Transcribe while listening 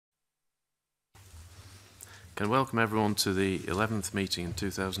Can welcome everyone to the 11th meeting in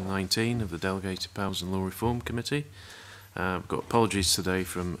 2019 of the Delegated Powers and Law Reform Committee. I've got apologies today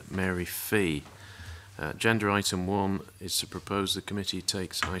from Mary Fee. Agenda item 1 is to propose the committee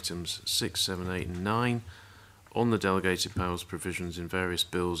takes items 6, 7, 8 and 9 on the delegated powers provisions in various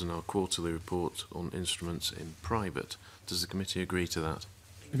bills and our quarterly report on instruments in private. Does the committee agree to that?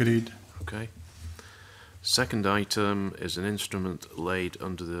 Agreed. Okay. Second item is an instrument laid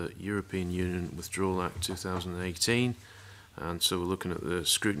under the European Union Withdrawal Act 2018, and so we're looking at the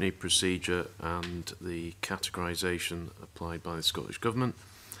scrutiny procedure and the categorisation applied by the Scottish Government.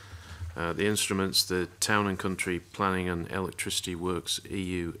 The instruments, the Town and Country Planning and Electricity Works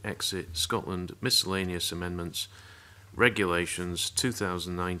EU Exit Scotland Miscellaneous Amendments Regulations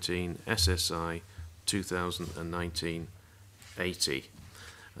 2019 SSI 2019-80.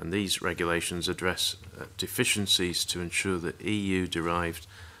 And these regulations address deficiencies to ensure that EU-derived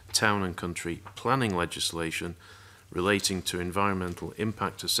town and country planning legislation relating to environmental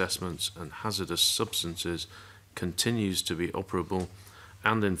impact assessments and hazardous substances continues to be operable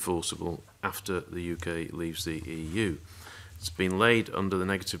and enforceable after the UK leaves the EU. It's been laid under the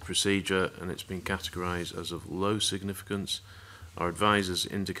negative procedure and it's been categorised as of low significance. Our advisors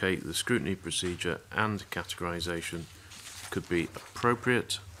indicate the scrutiny procedure and categorisation could be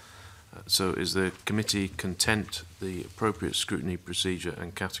appropriate. So is the committee content the appropriate scrutiny procedure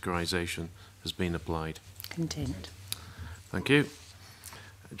and categorisation has been applied? Content. Thank you.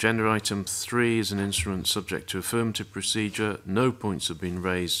 Agenda item 3 is an instrument subject to affirmative procedure. No points have been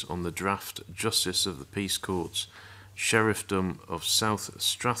raised on the draft Justice of the Peace Courts, Sheriffdom of South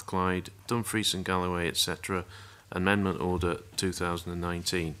Strathclyde, Dumfries and Galloway, etc. Amendment Order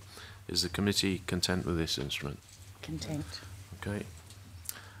 2019. Is the committee content with this instrument? Content. Okay.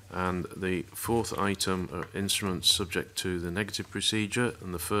 And the fourth item are instruments subject to the negative procedure,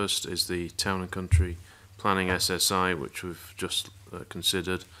 and the first is the Town and Country Planning SSI, which we've just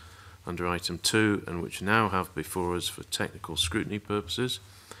considered under item 2 and which now have before us for technical scrutiny purposes.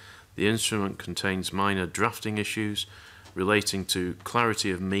 The instrument contains minor drafting issues relating to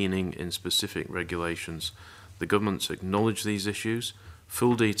clarity of meaning in specific regulations. The government's acknowledged these issues.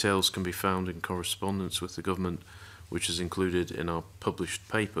 Full details can be found in correspondence with the government, which is included in our published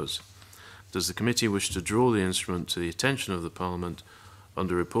papers. Does the committee wish to draw the instrument to the attention of the Parliament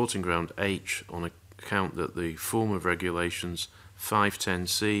under reporting ground H on account that the form of regulations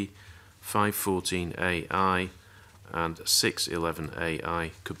 510C, 514AI and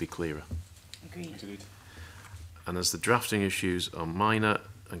 611AI could be clearer? Agreed. And as the drafting issues are minor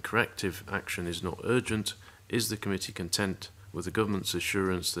and corrective action is not urgent, is the committee content with the government's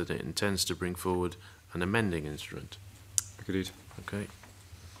assurance that it intends to bring forward an amending instrument? Agreed. Okay.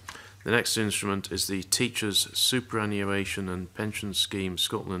 The next instrument is the Teachers Superannuation and Pension Scheme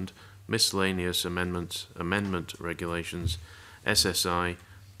Scotland Miscellaneous Amendment Regulations SSI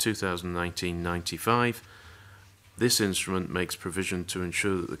 2019-95. This instrument makes provision to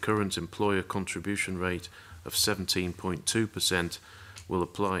ensure that the current employer contribution rate of 17.2% will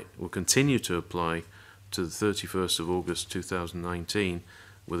continue to apply to the 31st of August 2019,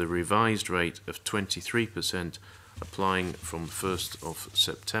 with a revised rate of 23% applying from the 1st of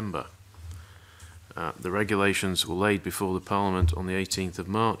September. The regulations were laid before the Parliament on the 18th of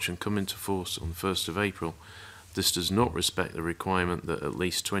March and come into force on the 1st of April. This does not respect the requirement that at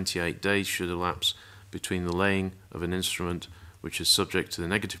least 28 days should elapse between the laying of an instrument which is subject to the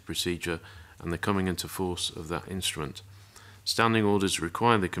negative procedure and the coming into force of that instrument. Standing orders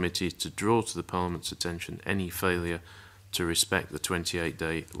require the committee to draw to the Parliament's attention any failure to respect the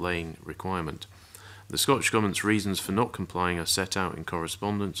 28-day laying requirement. The Scottish Government's reasons for not complying are set out in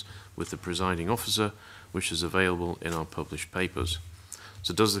correspondence with the presiding officer, which is available in our published papers.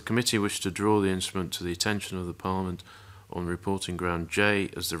 So does the committee wish to draw the instrument to the attention of the Parliament on reporting ground J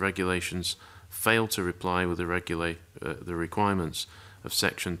as the regulations fail to reply with the requirements of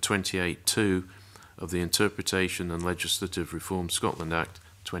section 28.2 of the Interpretation and Legislative Reform Scotland Act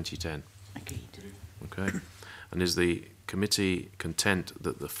 2010? Agreed. Okay. And is the committee content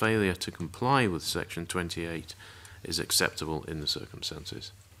that the failure to comply with section 28 is acceptable in the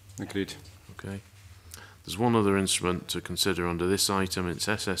circumstances? Agreed. Okay. There's one other instrument to consider under this item. It's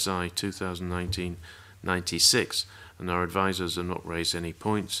SSI 2019-96, and our advisors have not raised any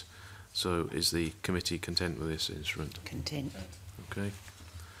points. So is the committee content with this instrument? Content. Okay.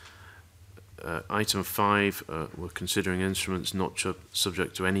 Item 5, we're considering instruments not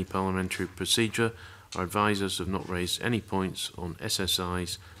subject to any parliamentary procedure. Our advisors have not raised any points on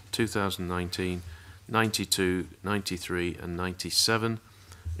SSIs 2019, 92, 93 and 97.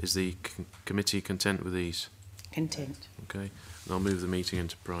 Is the committee content with these? Content. Okay. And I'll move the meeting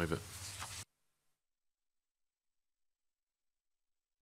into private.